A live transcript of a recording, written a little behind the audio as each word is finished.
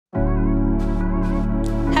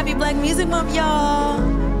like music, my y'all.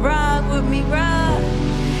 Rock with me, rock.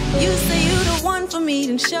 You say you the one for me,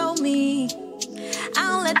 then show me. I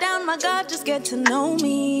don't let down my guard, just get to know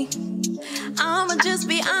me. I'ma just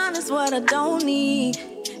be honest, what I don't need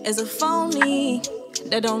is a phony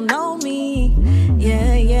that don't know me.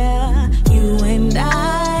 Yeah, yeah. You and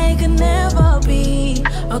I could never be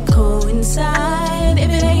a coincide if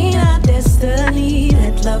it ain't our destiny.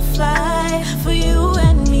 Let love fly for you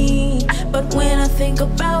and me. But when I think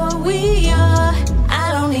about what we are,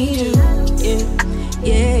 I don't need you. Yeah,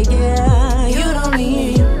 yeah, yeah. You don't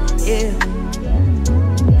need me. Yeah,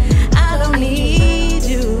 I don't need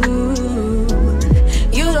you.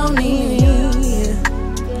 You don't need me. Yeah.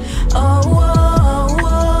 Oh, oh,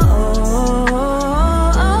 oh,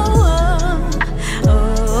 oh, oh, oh,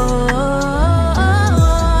 oh,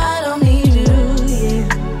 I don't need you. Yeah,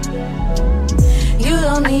 you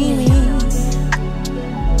don't need me.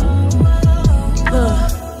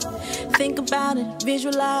 Think about it,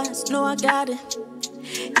 visualize, know I got it.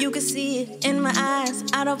 You can see it in my eyes,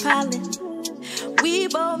 autopilot. We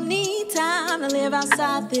both need time to live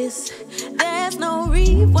outside this. There's no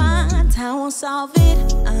rewind, time won't solve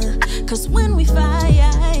it. Cause when we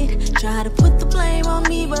fight, try to put the blame on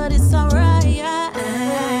me, but it's alright. Yeah.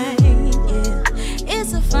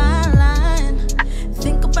 It's a fine line.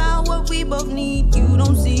 Think about what we both need. You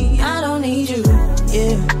don't see, I don't need you.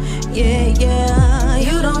 Yeah, yeah, yeah.